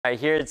Right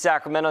here in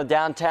Sacramento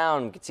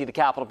downtown, you can see the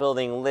Capitol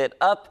building lit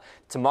up.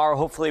 Tomorrow,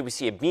 hopefully, we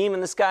see a beam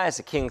in the sky as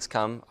the Kings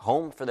come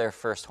home for their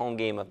first home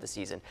game of the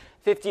season.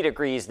 50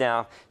 degrees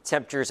now.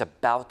 Temperatures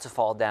about to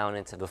fall down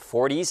into the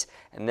 40s.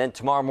 And then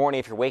tomorrow morning,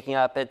 if you're waking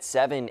up at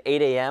 7,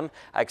 8 a.m.,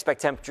 I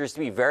expect temperatures to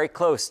be very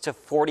close to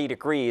 40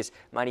 degrees.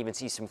 Might even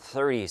see some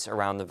 30s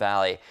around the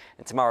valley.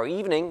 And tomorrow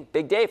evening,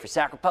 big day for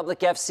Sac Republic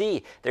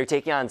FC. They're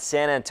taking on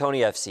San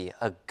Antonio FC,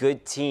 a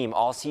good team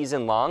all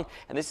season long.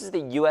 And this is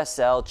the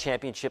USL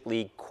Championship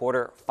League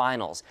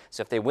quarterfinals.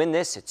 So if they win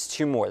this, it's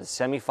two more, the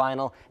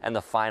semifinal and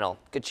the final.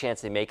 Good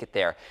chance they make it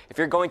there. If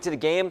you're going to the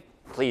game,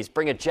 please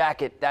bring a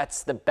jacket.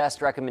 That's the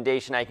best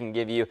recommendation I can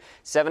give you.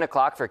 7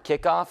 o'clock for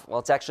kickoff. Well,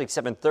 it's actually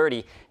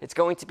 7:30. It's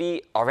going to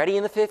be already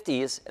in the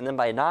 50s. And then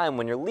by 9,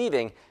 when you're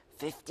leaving,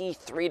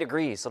 53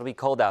 degrees. It'll be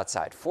cold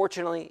outside.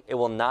 Fortunately, it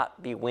will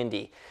not be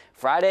windy.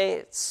 Friday,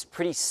 it's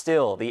pretty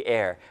still, the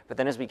air. But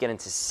then as we get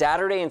into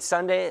Saturday and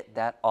Sunday,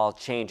 that all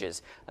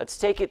changes. Let's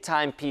take it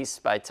timepiece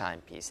by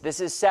timepiece. This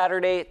is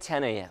Saturday at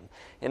 10 a.m.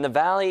 In the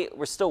valley,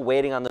 we're still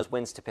waiting on those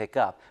winds to pick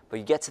up. But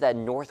you get to that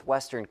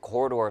northwestern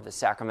corridor of the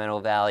Sacramento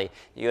Valley.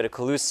 You go to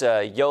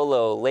Colusa,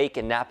 Yolo, Lake,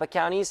 and Napa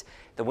counties.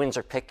 The winds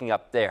are picking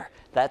up there.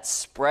 That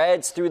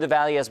spreads through the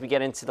valley as we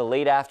get into the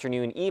late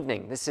afternoon,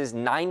 evening. This is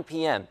 9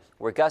 p.m.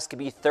 where gusts could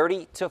be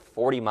 30 to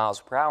 40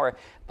 miles per hour,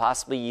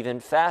 possibly even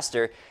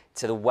faster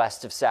to the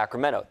west of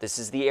Sacramento. This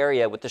is the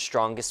area with the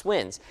strongest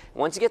winds.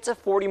 Once you get to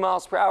 40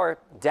 miles per hour,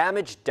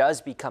 damage does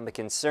become a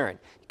concern.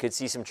 You could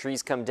see some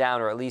trees come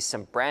down or at least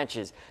some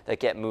branches that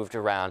get moved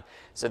around.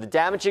 So the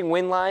damaging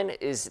wind line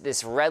is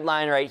this red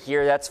line right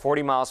here. That's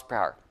 40 miles per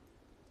hour.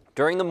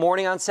 During the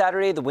morning on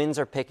Saturday, the winds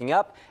are picking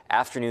up.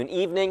 Afternoon,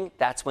 evening,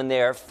 that's when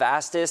they are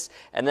fastest.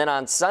 And then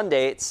on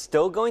Sunday, it's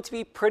still going to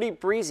be pretty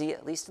breezy,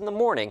 at least in the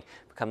morning.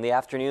 Come the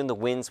afternoon, the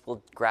winds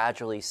will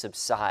gradually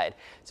subside.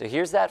 So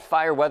here's that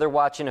fire weather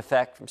watch in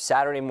effect from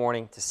Saturday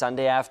morning to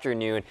Sunday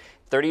afternoon.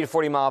 30 to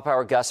 40 mile per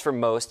hour gusts for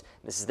most.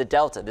 This is the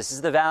Delta, this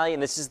is the valley,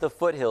 and this is the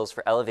foothills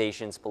for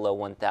elevations below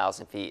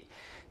 1,000 feet.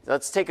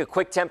 Let's take a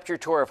quick temperature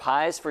tour of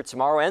highs for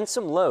tomorrow and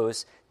some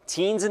lows.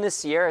 Teens in the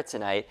Sierra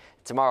tonight.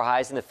 Tomorrow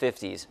highs in the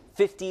 50s,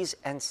 50s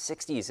and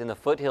 60s in the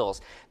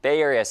foothills.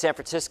 Bay Area, San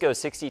Francisco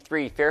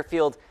 63,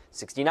 Fairfield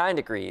 69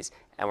 degrees,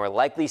 and we're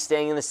likely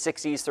staying in the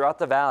 60s throughout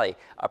the valley.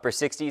 Upper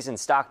 60s in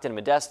Stockton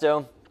and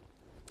Modesto,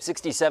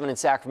 67 in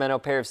Sacramento,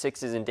 pair of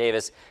 6s in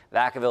Davis.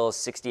 Vacaville is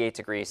 68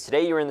 degrees.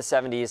 Today you were in the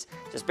 70s,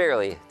 just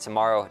barely.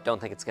 Tomorrow,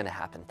 don't think it's going to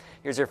happen.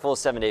 Here's your full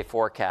 7-day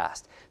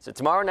forecast. So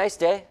tomorrow, nice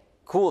day.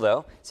 Cool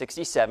though,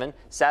 67.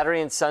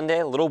 Saturday and Sunday,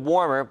 a little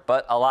warmer,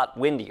 but a lot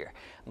windier.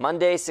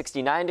 Monday,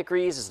 69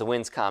 degrees as the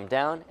winds calm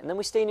down, and then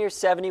we stay near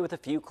 70 with a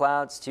few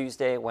clouds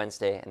Tuesday,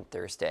 Wednesday, and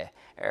Thursday.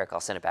 Eric, I'll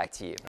send it back to you.